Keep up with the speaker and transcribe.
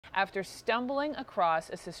after stumbling across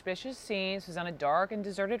a suspicious scene. This was on a dark and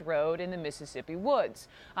deserted road in the Mississippi woods.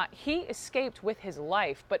 He escaped with his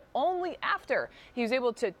life, but only after he was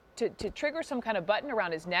able to trigger some kind of button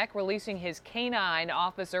around his neck, releasing his K-9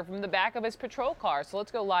 officer from the back of his patrol car. So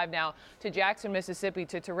let's go live now to Jackson, Mississippi,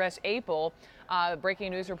 to Therese Apel,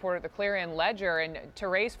 breaking news reporter at the Clarion Ledger. And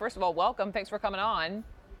Therese, first of all, welcome. Thanks for coming on.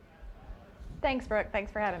 Thanks, Brooke.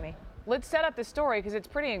 Thanks for having me. Let's set up the story because it's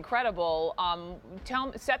pretty incredible.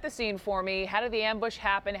 Set the scene for me. How did the ambush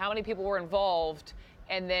happen? How many people were involved?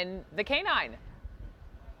 And then the K-9.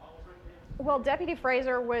 Well, Deputy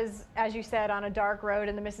Frazier was, as you said, on a dark road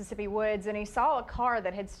in the Mississippi woods, and he saw a car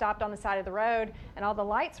that had stopped on the side of the road and all the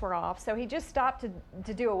lights were off. So he just stopped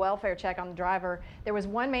to do a welfare check on the driver. There was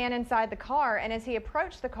one man inside the car, and as he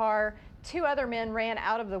approached the car, two other men ran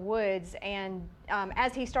out of the woods, and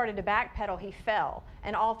as he started to backpedal, he fell,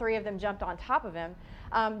 and all three of them jumped on top of him.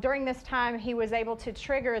 During this time, he was able to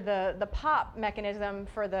trigger the pop mechanism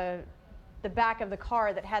for the back of the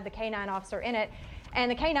car that had the K-9 officer in it. And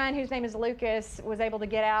the K-9, whose name is Lucas, was able to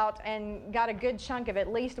get out and got a good chunk of at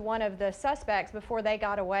least one of the suspects before they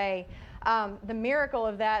got away. The miracle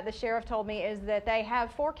of that, the sheriff told me, is that they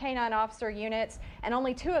have 4 K-9 officer units and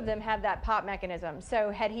only 2 of them have that pop mechanism.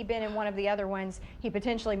 So had he been in one of the other ones, he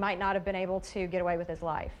potentially might not have been able to get away with his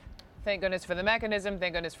life. Thank goodness for the mechanism.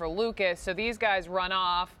 Thank goodness for Lucas. So these guys run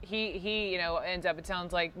off. He ends up, it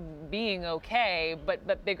sounds like, being okay.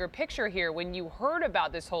 But bigger picture here, when you heard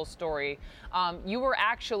about this whole story, you were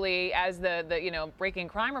actually, as the breaking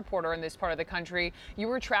crime reporter in this part of the country, you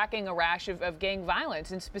were tracking a rash of gang violence,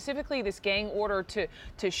 and specifically this gang order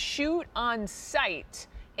to shoot on sight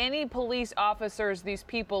any police officers these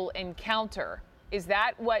people encounter. Is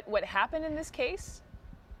that what happened in this case?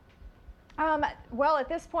 Well, at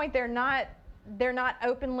this point, they're not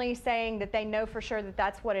openly saying that they know for sure that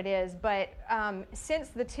that's what it is. But since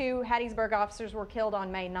the 2 Hattiesburg officers were killed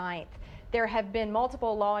on May 9th, there have been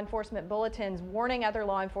multiple law enforcement bulletins warning other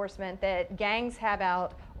law enforcement that gangs have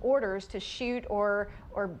out orders to shoot or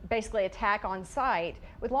basically attack on sight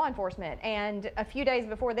with law enforcement. And a few days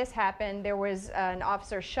before this happened, there was an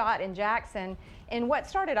officer shot in Jackson. And what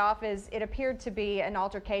started off as it appeared to be an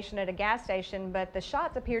altercation at a gas station, but the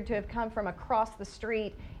shots appeared to have come from across the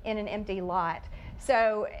street in an empty lot.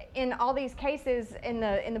 So in all these cases, in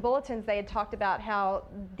the bulletins, they had talked about how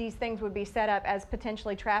these things would be set up as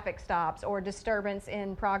potentially traffic stops or disturbance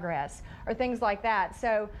in progress or things like that.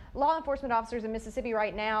 So law enforcement officers in Mississippi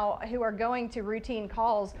right now who are going to routine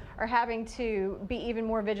calls are having to be even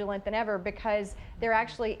more vigilant than ever, because there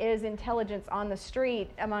actually is intelligence on the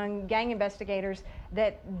street among gang investigators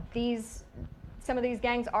that some of these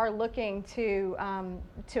gangs are looking to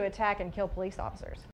attack and kill police officers.